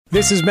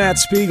This is Matt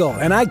Spiegel,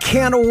 and I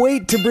can't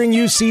wait to bring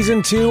you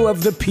Season 2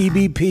 of the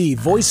PBP,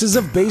 Voices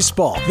of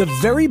Baseball. The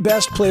very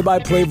best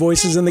play-by-play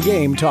voices in the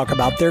game talk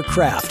about their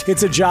craft.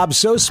 It's a job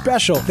so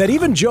special that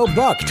even Joe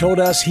Buck told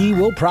us he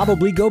will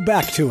probably go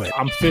back to it.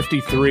 I'm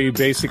 53,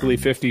 basically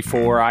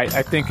 54. I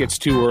think it's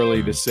too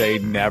early to say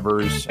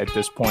nevers at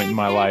this point in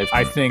my life.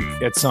 I think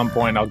at some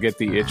point I'll get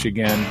the itch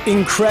again.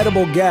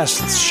 Incredible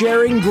guests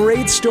sharing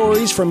great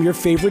stories from your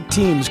favorite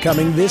teams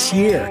coming this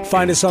year.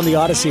 Find us on the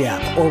Odyssey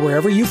app or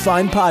wherever you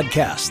find podcasts.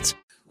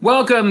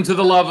 Welcome to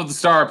the Love of the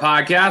Star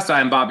podcast.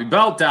 I'm Bobby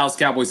Belt, Dallas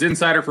Cowboys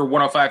insider for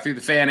 105.3 The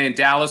Fan in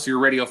Dallas, your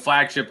radio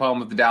flagship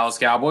home of the Dallas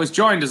Cowboys.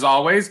 Joined as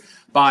always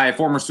by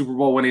former Super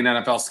Bowl winning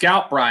NFL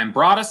scout Brian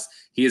Broaddus.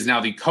 He is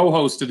now the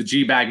co-host of the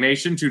G-Bag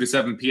Nation, 2 to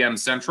 7 p.m.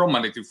 Central,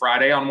 Monday through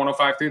Friday on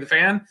 105.3 The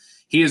Fan.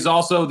 He is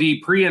also the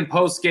pre- and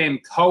post-game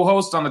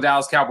co-host on the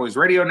Dallas Cowboys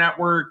radio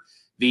network,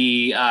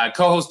 the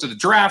co-host of the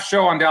Draft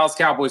Show on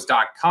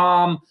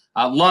DallasCowboys.com.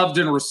 Loved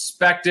and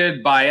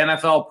respected by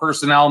NFL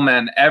personnel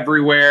men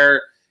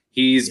everywhere.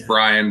 He's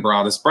Brian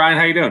Broaddus. Brian,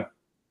 how you doing?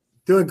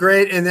 Doing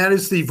great, and that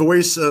is the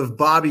voice of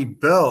Bobby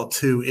Belt,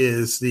 who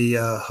is the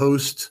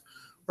host,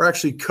 or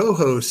actually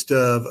co-host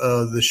of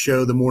the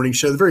show, the morning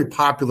show, the very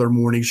popular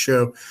morning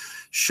show.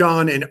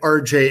 Sean and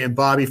RJ and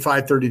Bobby,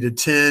 5:30 to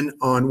 10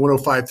 on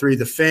 105.3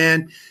 The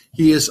Fan.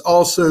 He is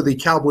also the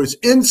Cowboys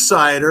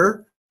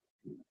insider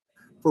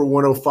for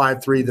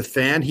 105.3 The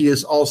Fan. He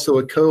is also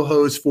a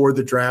co-host for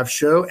the Draft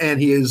Show,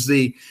 and he is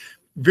the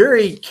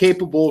very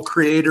capable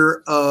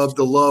creator of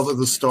the Love of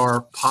the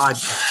Star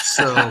podcast.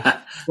 So,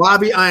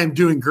 Bobby, I am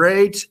doing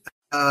great.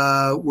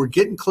 We're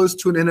getting close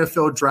to an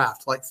NFL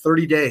draft, like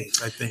 30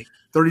 days, I think,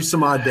 30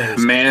 some odd days.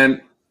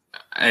 Man,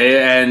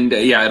 and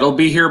yeah, it'll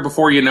be here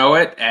before you know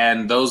it,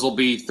 and those will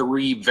be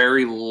 3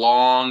 very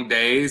long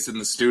days in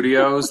the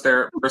studios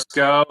there at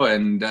Frisco,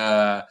 and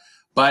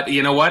but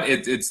you know what?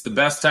 It's the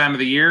best time of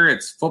the year.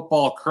 It's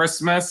football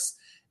Christmas,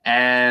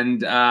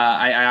 and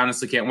I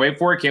honestly can't wait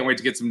for it. Can't wait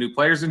to get some new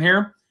players in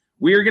here.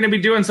 We are going to be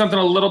doing something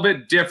a little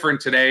bit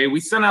different today. We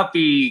sent out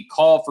the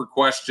call for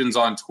questions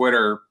on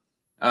Twitter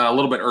a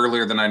little bit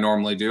earlier than I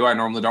normally do. I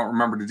normally don't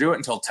remember to do it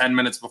until 10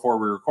 minutes before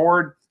we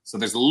record, so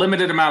there's a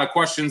limited amount of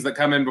questions that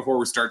come in before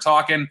we start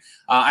talking.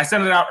 I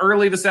sent it out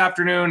early this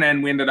afternoon,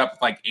 and we ended up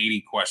with like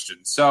 80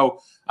 questions. So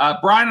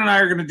Brian and I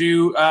are going to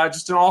do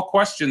just an all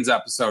questions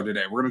episode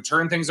today. We're going to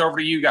turn things over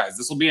to you guys.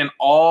 This will be an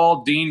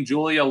all Dean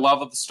Julia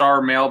Love of the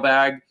Star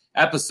mailbag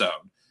episode.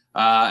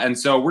 And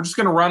so we're just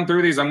going to run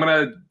through these. I'm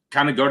going to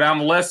kind of go down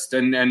the list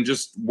and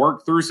just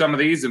work through some of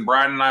these. And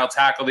Brian and I will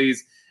tackle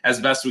these as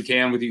best we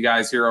can with you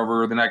guys here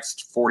over the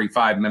next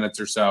 45 minutes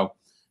or so.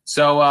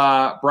 So,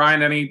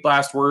 Brian, any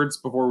last words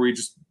before we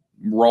just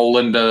roll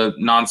into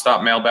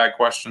nonstop mailbag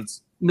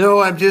questions?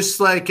 No, I'm just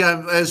like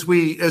as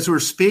we're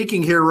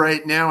speaking here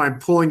right now, I'm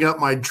pulling up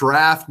my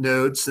draft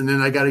notes, and then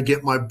I got to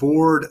get my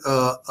board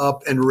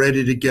up and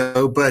ready to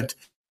go. But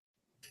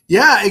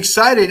yeah,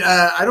 excited.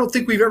 I don't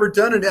think we've ever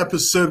done an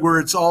episode where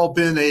it's all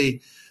been a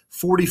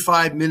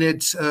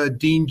 45-minute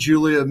Dean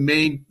Julia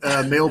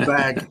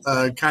mailbag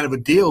kind of a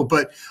deal.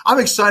 But I'm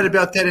excited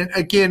about that. And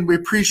again, we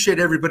appreciate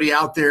everybody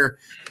out there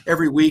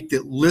every week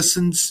that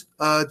listens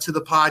to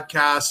the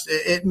podcast.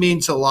 It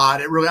means a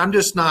lot. It really.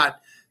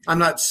 I'm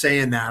not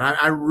saying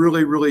that. I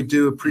really, really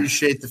do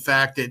appreciate the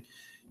fact that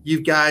you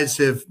guys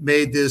have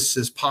made this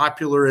as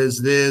popular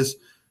as it is.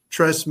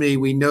 Trust me,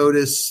 we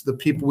notice, the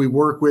people we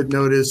work with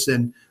notice,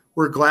 and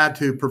we're glad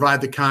to provide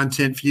the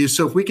content for you.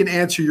 So if we can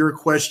answer your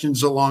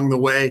questions along the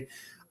way,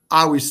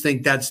 I always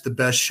think that's the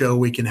best show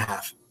we can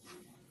have.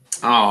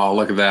 Oh,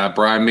 look at that.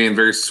 Brian being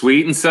very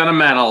sweet and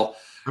sentimental.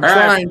 I'm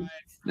trying.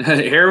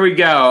 Right. Here we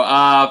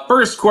go.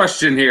 First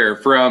question here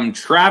from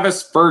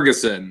Travis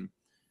Ferguson.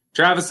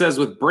 Travis says,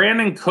 with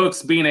Brandon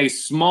Cooks being a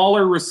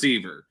smaller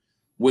receiver,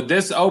 would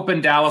this open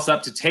Dallas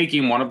up to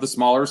taking one of the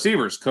smaller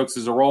receivers? Cooks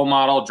is a role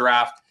model,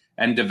 draft,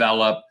 and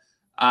develop.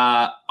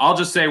 I'll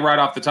just say right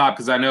off the top,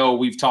 because I know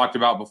we've talked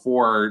about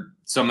before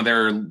some of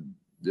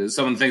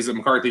the things that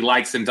McCarthy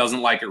likes and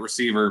doesn't like at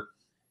receiver.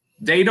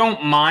 They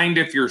don't mind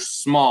if you're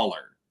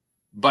smaller,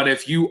 but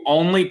if you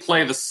only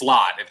play the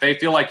slot, if they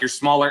feel like you're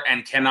smaller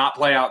and cannot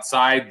play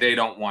outside, they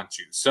don't want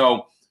you.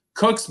 So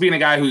Cooks being a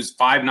guy who's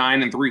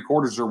 5'9" and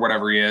 3/4 or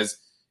whatever he is,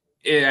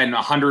 and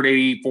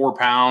 184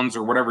 pounds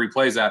or whatever he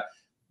plays at,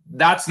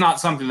 that's not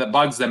something that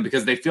bugs them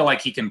because they feel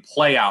like he can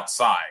play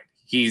outside.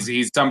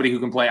 He's somebody who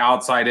can play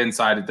outside,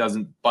 inside. It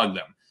doesn't bug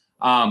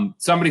them.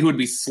 Somebody who would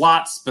be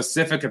slot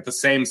specific at the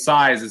same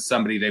size is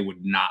somebody they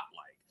would not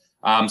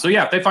like. So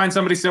yeah, if they find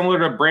somebody similar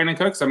to Brandon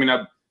Cooks, I mean,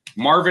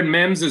 Marvin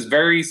Mims is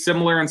very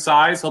similar in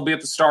size. He'll be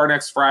at the Star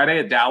next Friday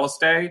at Dallas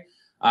Day.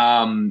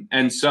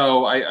 And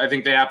so I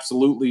think they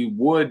absolutely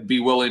would be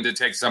willing to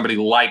take somebody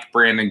like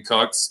Brandon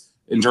Cooks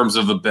in terms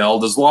of the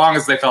build, as long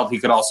as they felt he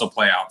could also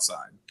play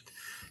outside.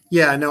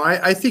 Yeah, no,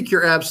 I think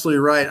you're absolutely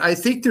right. I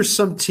think there's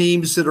some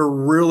teams that are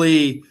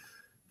really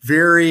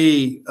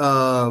very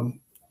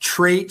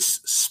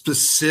traits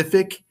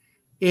specific.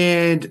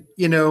 And,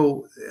 you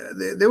know,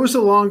 there was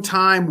a long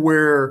time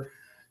where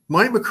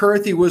Mike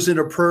McCarthy was in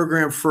a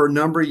program for a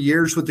number of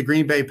years with the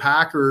Green Bay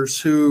Packers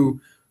who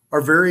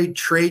are very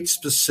trait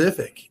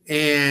specific.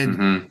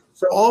 And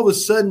so all of a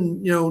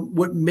sudden,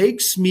 what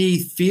makes me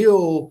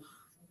feel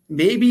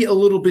maybe a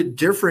little bit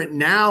different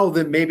now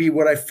than maybe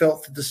what I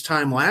felt at this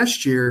time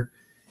last year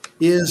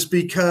is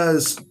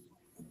because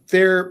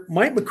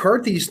Mike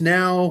McCarthy's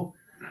now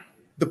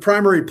the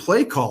primary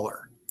play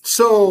caller.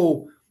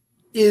 So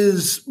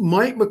is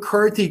Mike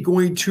McCarthy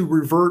going to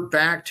revert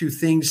back to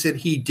things that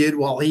he did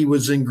while he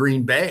was in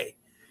Green Bay?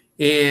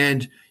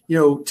 And,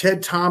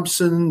 Ted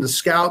Thompson, the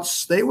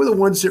scouts, they were the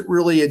ones that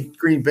really at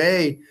Green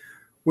Bay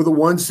were the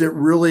ones that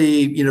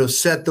really,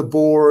 set the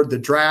board, the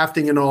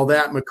drafting and all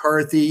that.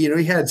 McCarthy,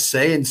 he had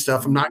say and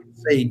stuff. I'm not going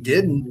to say he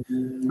didn't.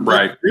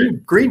 Right.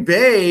 Green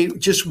Bay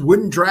just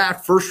wouldn't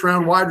draft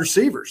first-round wide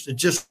receivers. It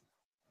just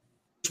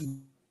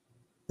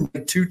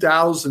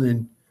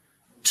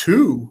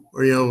 2002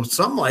 or,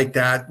 something like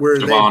that. Where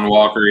Javon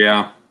Walker,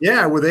 yeah.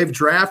 Yeah, where they've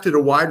drafted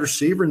a wide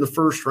receiver in the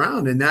first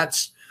round. And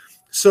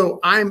so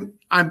I'm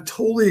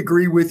totally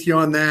agree with you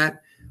on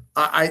that.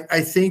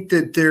 I think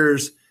that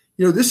there's –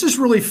 this is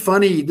really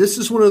funny. This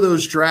is one of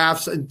those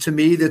drafts to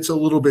me that's a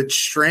little bit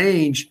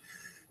strange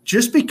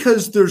just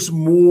because there's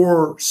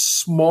more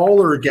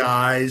smaller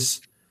guys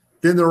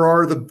than there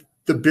are the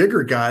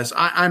bigger guys.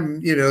 I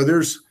know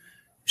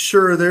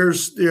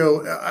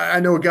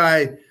a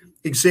guy,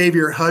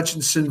 Xavier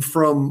Hutchinson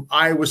from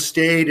Iowa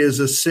State is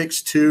a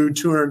 6'2",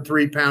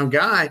 203-pound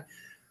guy.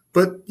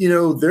 But,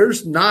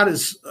 there's not a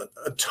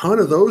ton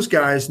of those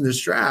guys in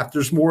this draft.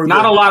 There's more.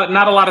 Not a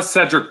lot of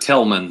Cedric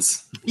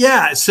Tillmans.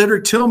 Yeah,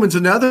 Cedric Tillman's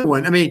another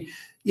one. I mean,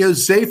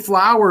 Zay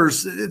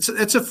Flowers, it's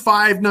a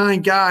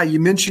 5'9" guy. You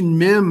mentioned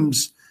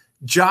Mims,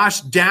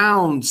 Josh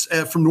Downs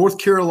from North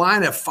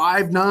Carolina,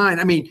 5'9".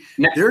 I mean,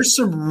 there's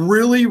some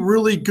really,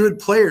 really good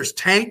players.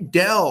 Tank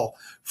Dell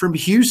from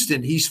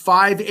Houston, he's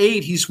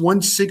 5'8", he's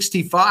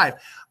 165.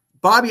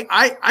 Bobby,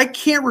 I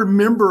can't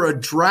remember a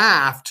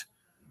draft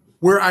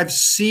where I've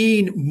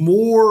seen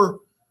more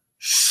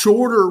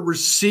shorter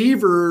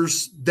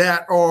receivers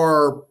that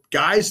are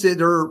guys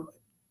that are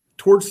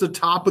towards the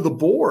top of the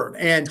board,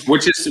 and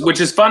which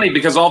is funny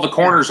because all the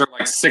corners are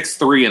like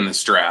 6'3" in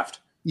this draft.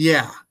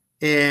 Yeah,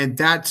 and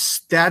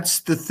that's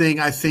the thing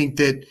I think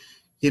that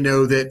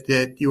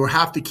that you will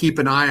have to keep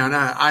an eye on.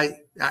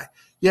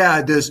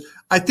 It does.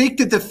 I think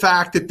that the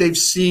fact that they've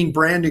seen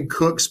Brandon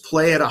Cooks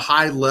play at a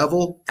high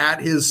level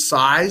at his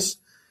size,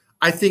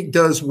 I think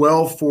does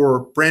well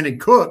for Brandon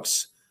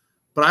Cooks,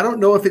 but I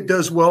don't know if it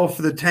does well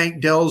for the Tank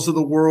Dells of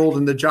the world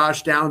and the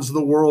Josh Downs of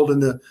the world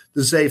and the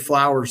Zay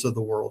Flowers of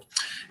the world.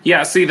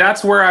 Yeah, see,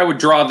 that's where I would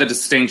draw the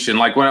distinction.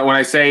 Like when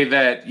I say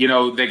that,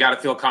 they got to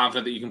feel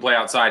confident that you can play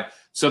outside.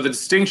 So the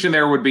distinction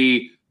there would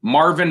be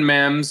Marvin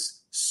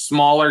Mims,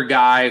 smaller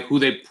guy who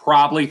they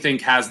probably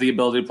think has the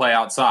ability to play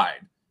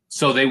outside.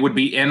 So they would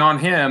be in on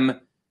him.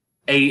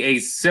 A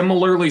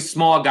similarly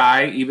small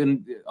guy,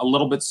 even a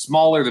little bit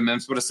smaller than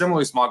Mims, but a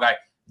similarly small guy,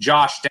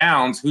 Josh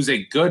Downs, who's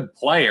a good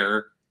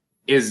player,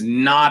 is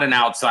not an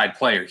outside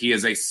player. He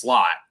is a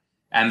slot,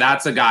 and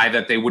that's a guy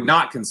that they would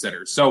not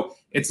consider. So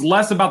it's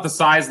less about the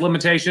size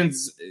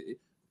limitations.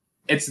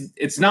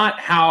 It's not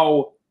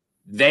how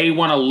they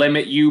want to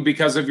limit you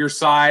because of your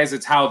size.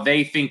 It's how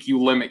they think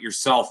you limit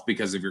yourself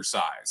because of your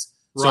size.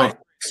 Right. So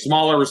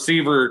smaller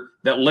receiver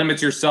that limits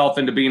yourself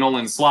into being only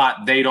in the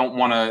slot, they don't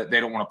want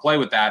to play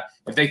with that.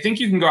 If they think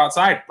you can go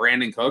outside,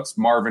 Brandon Cooks,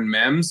 Marvin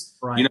Mims,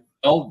 right,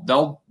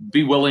 they'll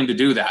be willing to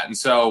do that. And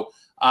so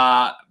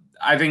I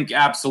think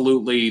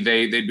absolutely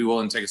they'd be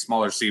willing to take a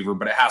smaller receiver,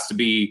 but it has to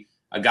be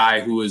a guy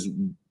who is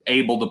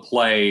able to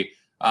play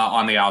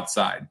on the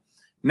outside.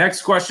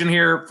 Next question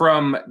here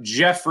from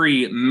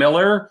Jeffrey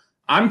Miller.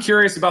 I'm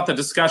curious about the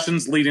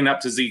discussions leading up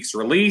to Zeke's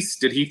release.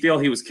 Did he feel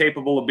he was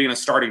capable of being a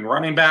starting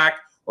running back,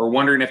 or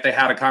wondering if they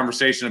had a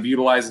conversation of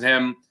utilizing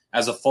him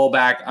as a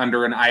fullback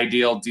under an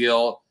ideal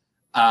deal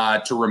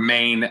to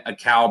remain a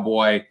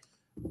Cowboy?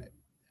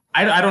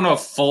 I don't know if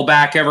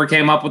fullback ever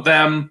came up with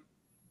them.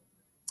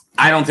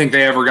 I don't think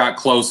they ever got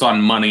close on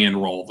money and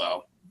role,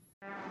 though.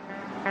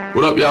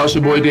 What up, y'all? It's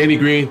your boy Danny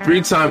Green,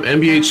 3-time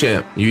NBA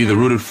champ. You either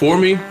rooted for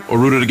me or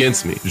rooted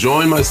against me.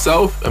 Join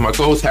myself and my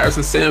co-host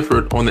Harrison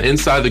Sanford on the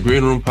Inside the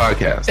Green Room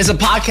podcast. It's a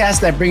podcast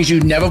that brings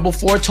you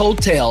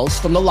never-before-told tales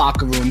from the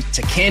locker room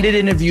to candid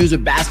interviews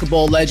with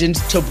basketball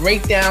legends to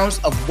breakdowns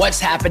of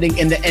what's happening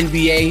in the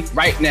NBA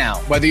right now.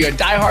 Whether you're a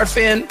diehard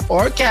fan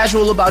or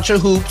casual about your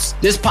hoops,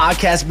 this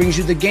podcast brings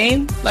you the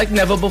game like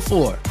never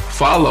before.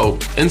 Follow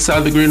Inside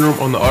the Green Room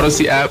on the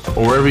Odyssey app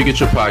or wherever you get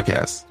your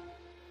podcasts.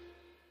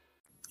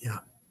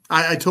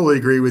 I totally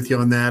agree with you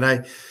on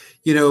that.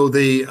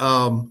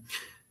 The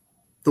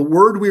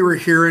word we were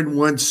hearing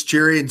once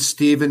Jerry and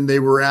Steven, they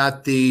were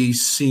at the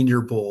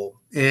Senior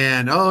Bowl,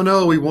 and oh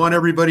no, we want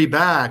everybody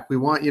back. We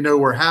want,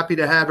 we're happy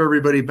to have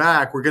everybody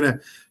back. We're going to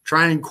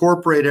try and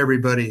incorporate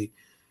everybody.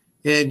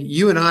 And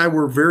you and I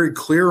were very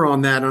clear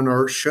on that on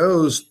our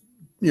shows.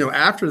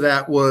 After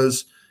that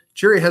was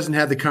Jerry hasn't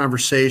had the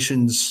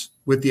conversations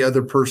with the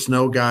other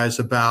personnel guys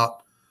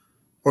about,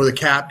 or the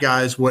cap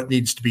guys, what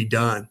needs to be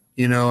done.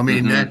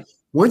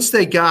 once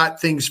they got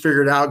things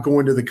figured out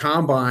going to the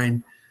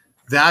combine,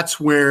 that's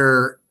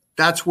where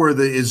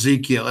the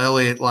Ezekiel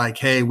Elliott, like,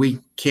 hey, we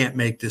can't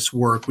make this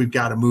work. We've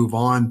got to move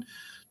on.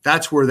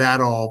 That's where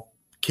that all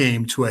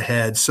came to a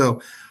head.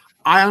 So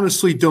I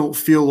honestly don't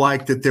feel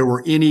like that there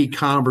were any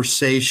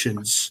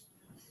conversations,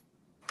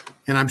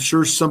 and I'm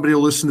sure somebody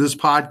will listen to this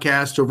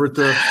podcast over at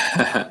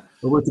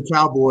the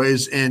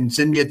Cowboys and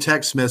send me a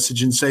text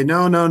message and say,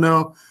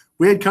 no,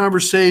 we had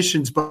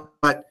conversations,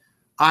 but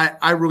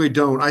I really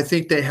don't. I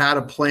think they had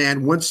a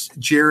plan. Once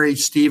Jerry,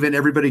 Steven,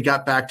 everybody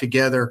got back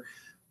together,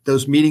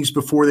 those meetings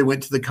before they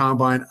went to the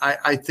combine,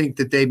 I think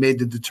that they made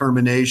the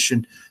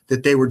determination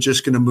that they were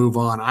just going to move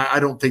on. I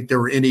don't think there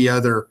were any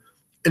other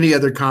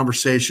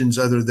conversations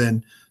other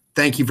than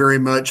thank you very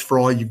much for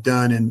all you've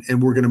done,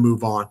 and we're going to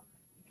move on.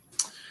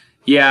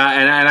 Yeah,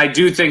 and I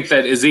do think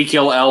that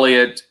Ezekiel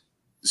Elliott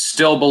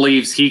still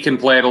believes he can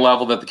play at a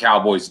level that the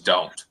Cowboys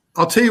don't.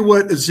 I'll tell you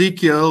what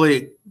Ezekiel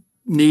Elliott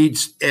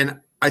needs, and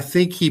I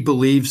think he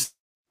believes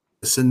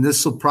this, and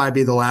this will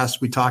probably be the last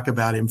we talk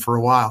about him for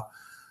a while.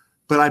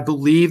 But I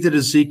believe that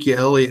Ezekiel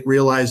Elliott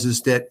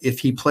realizes that if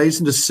he plays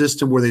in a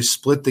system where they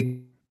split the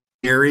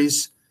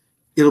carries,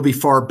 it'll be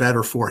far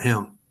better for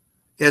him,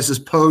 as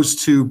opposed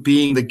to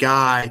being the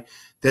guy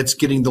that's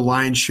getting the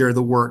lion's share of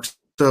the work.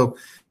 So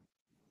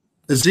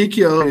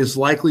Ezekiel is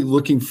likely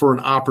looking for an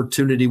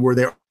opportunity where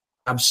they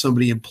have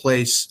somebody in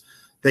place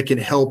that can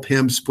help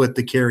him split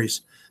the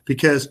carries,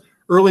 because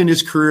early in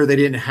his career they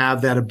didn't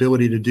have that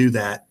ability to do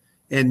that.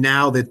 And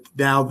now that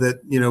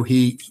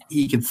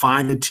he can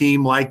find a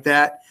team like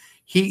that,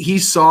 he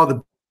saw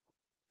the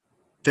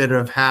benefit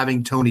of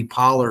having Tony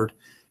Pollard.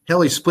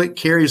 Hell, he split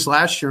carries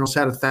last year and almost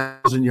had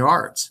 1,000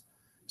 yards.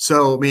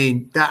 So, I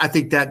mean, I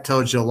think that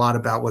tells you a lot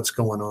about what's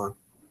going on.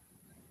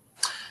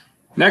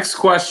 Next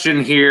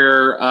question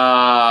here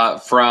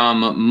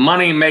from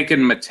Money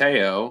Making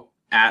Mateo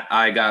at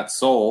I Got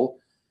Soul.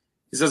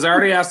 He says, I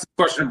already asked this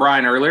question to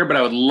Brian earlier, but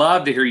I would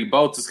love to hear you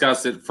both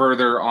discuss it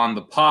further on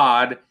the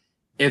pod.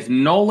 If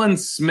Nolan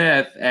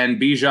Smith and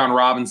Bijan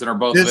Robinson are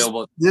both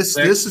available, this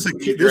is a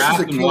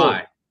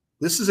killer.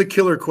 This is a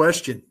killer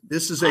question.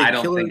 I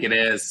don't think it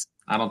is.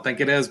 I don't think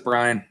it is,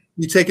 Brian.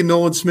 You taking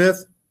Nolan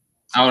Smith?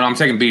 Oh, no, I'm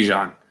taking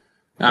Bijan.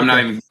 I'm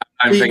not even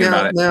thinking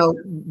about it. Now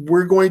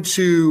we're going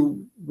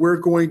to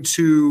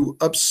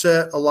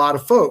upset a lot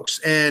of folks,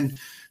 and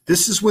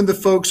this is when the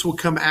folks will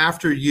come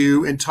after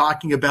you and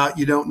talking about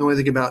you don't know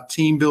anything about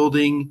team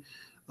building.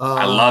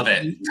 I love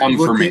it. Come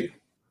for me.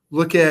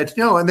 Look at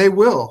and they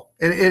will,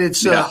 and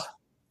it's a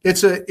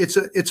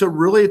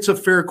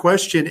fair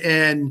question,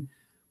 and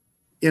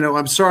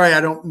I'm sorry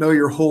I don't know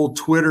your whole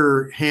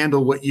Twitter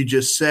handle what you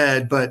just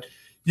said, but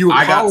you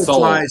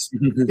apologize.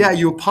 Yeah,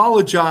 you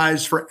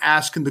apologize for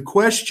asking the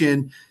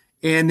question,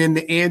 and then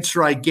the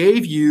answer I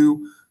gave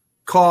you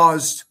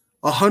caused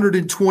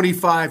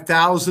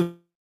 125,000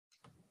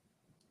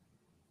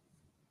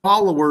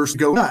 followers to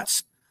go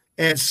nuts.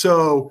 And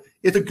so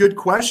it's a good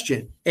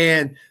question.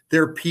 And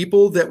there are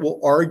people that will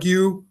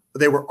argue.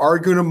 They were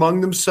arguing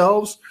among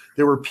themselves.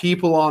 There were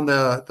people on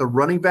the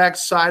running back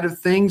side of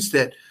things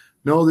that,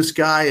 no, this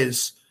guy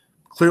is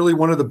clearly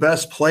one of the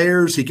best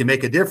players. He can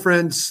make a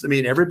difference. I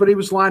mean, everybody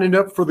was lining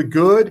up for the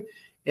good.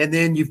 And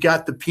then you've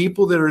got the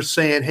people that are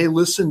saying, hey,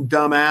 listen,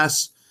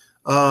 dumbass,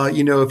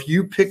 if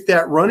you pick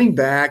that running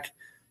back,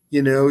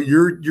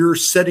 you're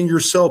setting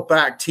yourself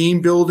back, team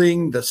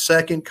building, the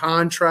second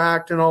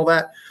contract and all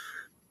that.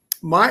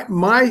 My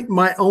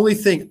only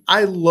thing,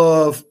 I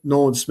love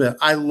Nolan Smith.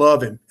 I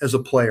love him as a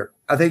player.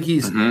 I think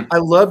I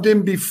loved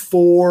him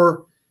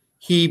before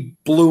he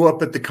blew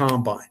up at the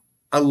combine.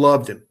 I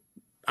loved him.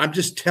 I'm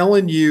just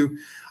telling you,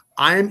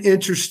 I am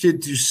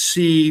interested to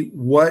see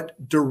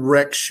what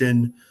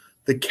direction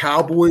the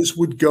Cowboys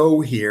would go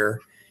here,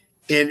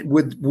 and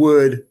would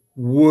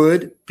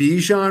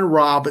Bijan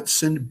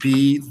Robinson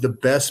be the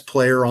best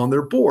player on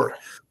their board?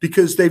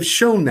 Because they've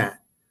shown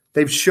that.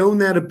 They've shown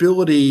that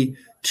ability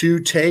to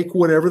take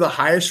whatever the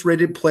highest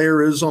rated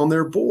player is on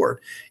their board.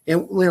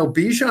 And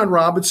Bijan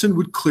Robinson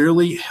would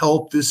clearly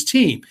help this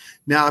team.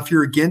 Now, if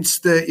you're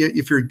against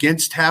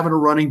having a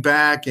running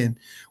back and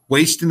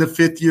wasting the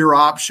 5th-year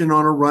option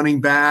on a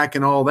running back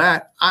and all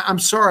that, I'm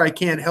sorry, I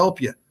can't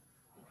help you.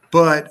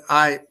 But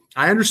I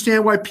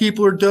understand why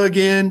people are dug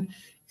in,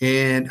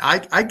 and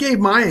I gave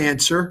my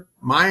answer.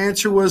 My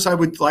answer was I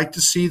would like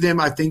to see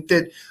them. I think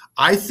that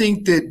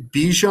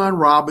Bijan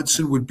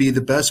Robinson would be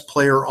the best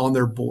player on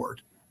their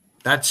board.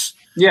 That's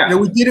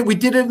we did it. We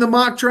did it in the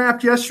mock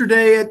draft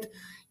yesterday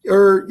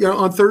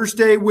on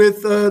Thursday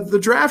with the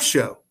draft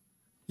show.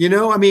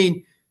 I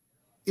mean,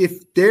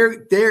 if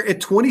they're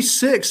at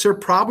 26, they're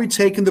probably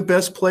taking the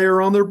best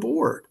player on their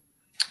board.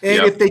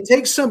 And if they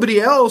take somebody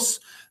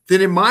else,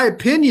 then in my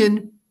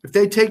opinion, if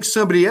they take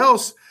somebody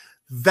else,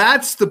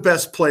 that's the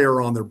best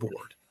player on their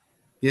board.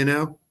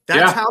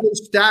 That's how the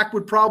stack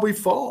would probably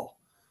fall.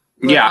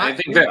 But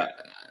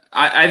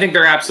I think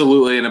they're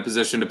absolutely in a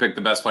position to pick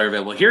the best player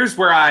available. Here's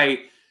where I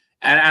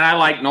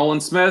like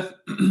Nolan Smith.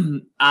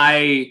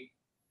 I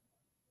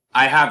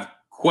have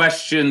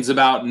questions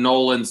about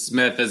Nolan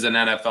Smith as an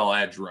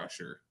NFL edge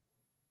rusher.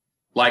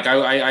 Like,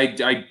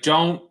 I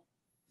don't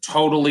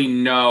totally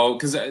know,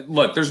 because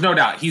look, there's no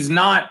doubt he's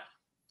not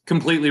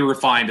completely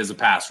refined as a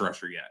pass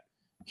rusher yet.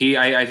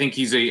 I think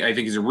he's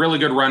a really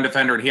good run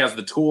defender, and he has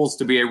the tools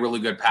to be a really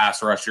good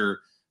pass rusher,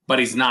 but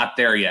he's not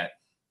there yet.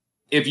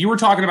 If you were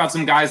talking about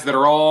some guys that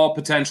are all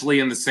potentially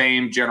in the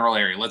same general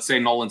area, let's say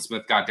Nolan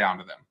Smith got down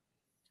to them.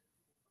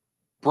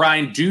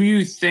 Brian, do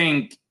you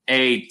think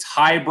a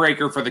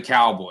tiebreaker for the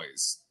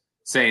Cowboys,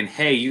 saying,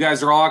 hey, you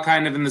guys are all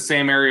kind of in the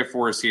same area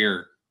for us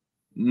here,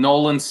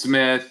 Nolan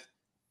Smith,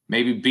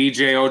 maybe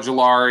B.J.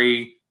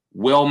 Ojulari,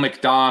 Will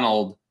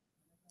McDonald,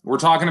 we're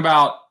talking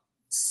about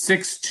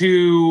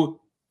 6'2",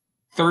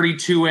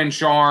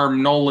 32-inch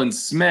arm Nolan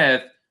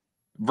Smith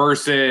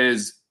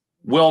versus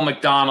Will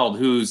McDonald,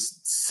 who's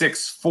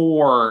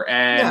 6'4",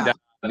 and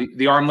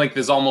the arm length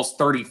is almost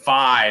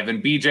 35,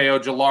 and B.J.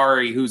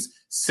 Ojulari, who's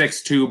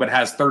 6'2", but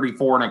has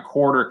 34 and a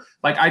quarter.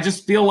 Like, I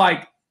just feel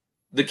like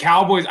the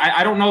Cowboys,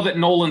 I don't know that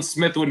Nolan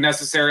Smith would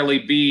necessarily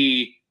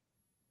be,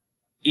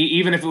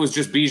 even if it was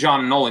just Bijan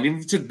and Nolan, even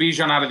if you took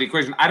Bijan out of the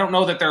equation, I don't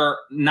know that there are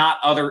not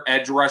other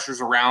edge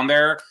rushers around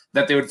there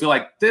that they would feel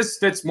like this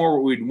fits more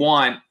what we'd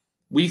want.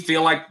 We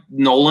feel like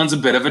Nolan's a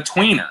bit of a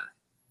tweener.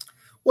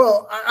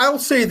 Well, I'll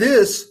say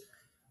this.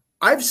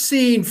 I've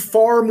seen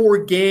far more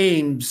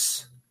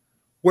games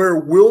where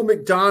Will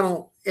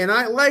McDonald, and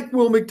I like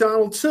Will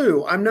McDonald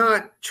too. I'm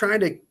not trying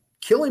to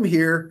kill him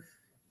here,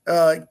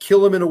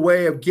 kill him in a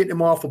way of getting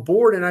him off a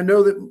board. And I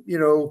know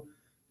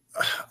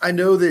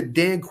that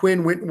Dan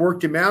Quinn went and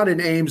worked him out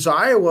in Ames,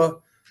 Iowa,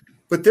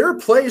 but there are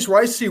plays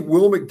where I see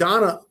Will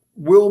McDonald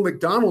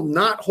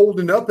not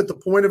holding up at the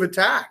point of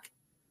attack.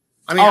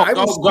 I mean,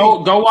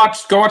 go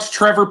watch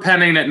Trevor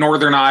Penning at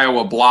Northern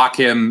Iowa block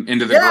him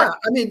into the ground.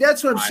 I mean,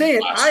 that's what I'm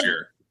saying.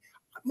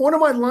 One of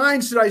my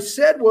lines that I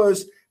said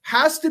was,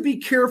 has to be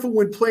careful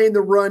when playing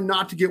the run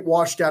not to get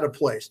washed out of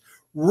place.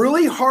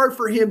 Really hard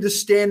for him to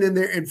stand in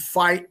there and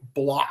fight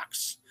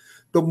blocks.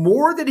 The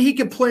more that he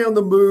can play on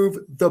the move,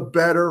 the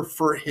better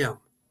for him.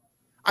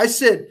 I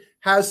said,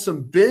 has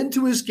some bend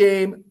to his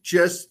game,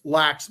 just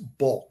lacks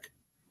bulk.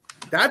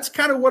 That's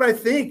kind of what I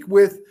think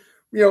with,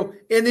 and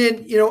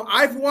then,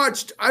 I've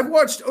watched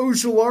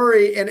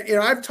Ojulari, and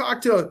I've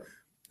talked to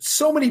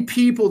so many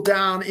people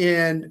down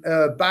in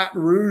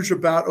Baton Rouge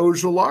about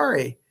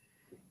Ojulari.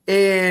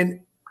 And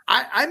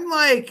I'm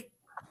like,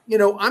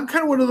 I'm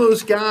kind of one of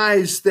those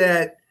guys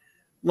that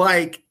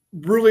like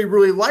really,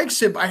 really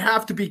likes him. I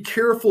have to be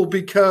careful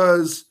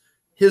because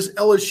his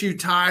LSU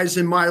ties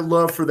and my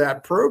love for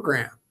that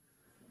program.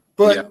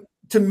 But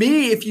to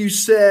me, if you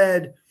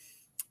said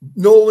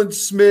Nolan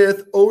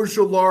Smith,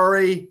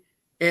 Ojulari,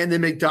 and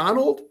then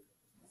McDonald,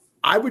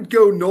 I would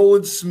go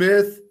Nolan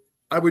Smith,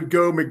 I would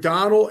go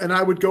McDonald, and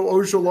I would go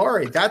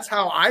Ojulari. That's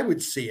how I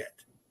would see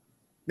it.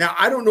 Now,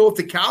 I don't know if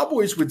the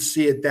Cowboys would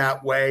see it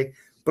that way,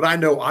 but I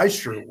know I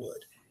sure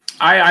would.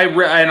 I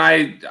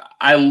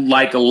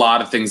like a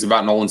lot of things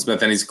about Nolan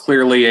Smith, and he's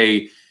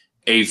clearly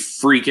a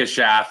freakish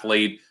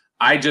athlete.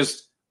 I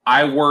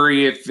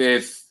worry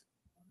if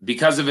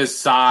because of his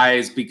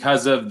size,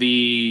 because of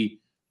the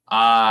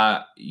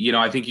I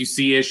think you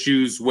see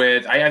issues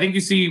with I think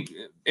you see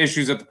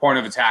issues at the point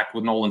of attack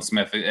with Nolan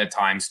Smith at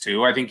times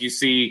too. I think you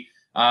see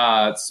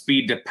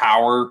speed to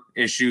power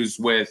issues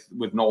with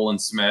Nolan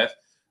Smith.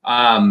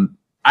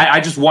 I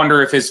just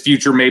wonder if his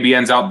future maybe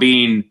ends up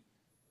being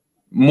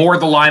more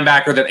the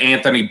linebacker that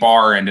Anthony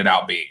Barr ended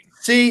up being.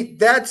 See,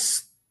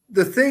 that's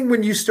the thing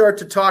when you start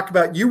to talk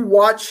about, you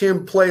watch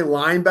him play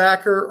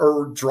linebacker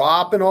or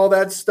drop and all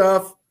that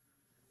stuff,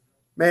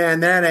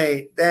 man, that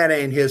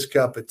ain't his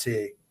cup of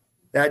tea.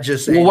 That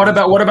just ain't.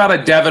 Well, what about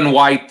a Devin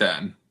White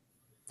then?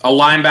 A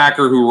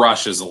linebacker who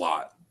rushes a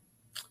lot.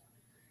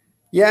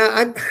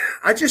 Yeah,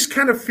 I just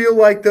kind of feel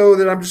like, though,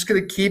 that I'm just going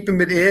to keep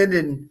him at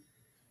end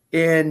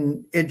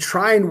and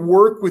try and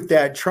work with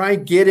that, try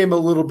and get him a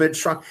little bit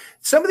strong.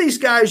 Some of these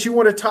guys you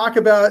want to talk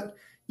about,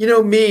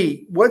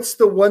 me, what's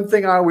the one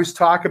thing I always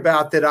talk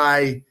about that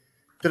I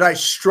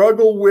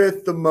struggle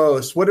with the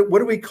most? What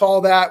do we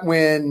call that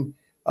when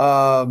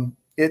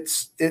we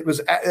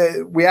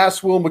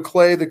asked Will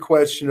McClay the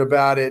question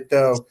about it,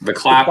 though. The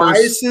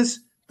clappers?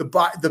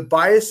 The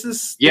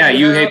biases. Yeah,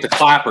 you hate the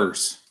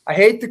clappers. I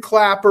hate the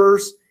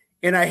clappers,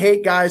 and I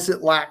hate guys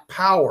that lack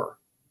power,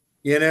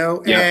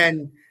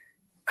 and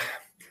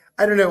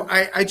I don't know.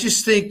 I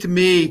just think, to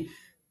me,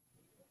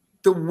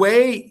 the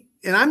way,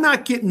 and I'm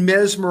not getting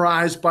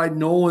mesmerized by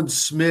Nolan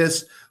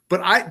Smith,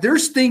 but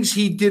there's things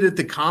he did at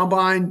the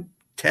combine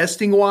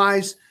testing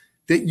wise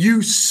that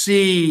you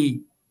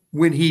see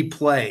when he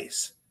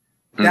plays.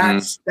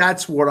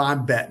 That's what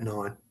I'm betting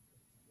on.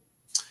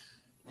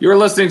 You're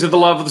listening to the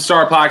Love of the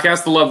Star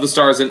podcast. The Love of the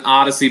Star is an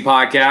Odyssey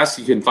podcast.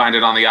 You can find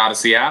it on the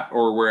Odyssey app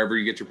or wherever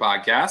you get your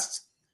podcasts.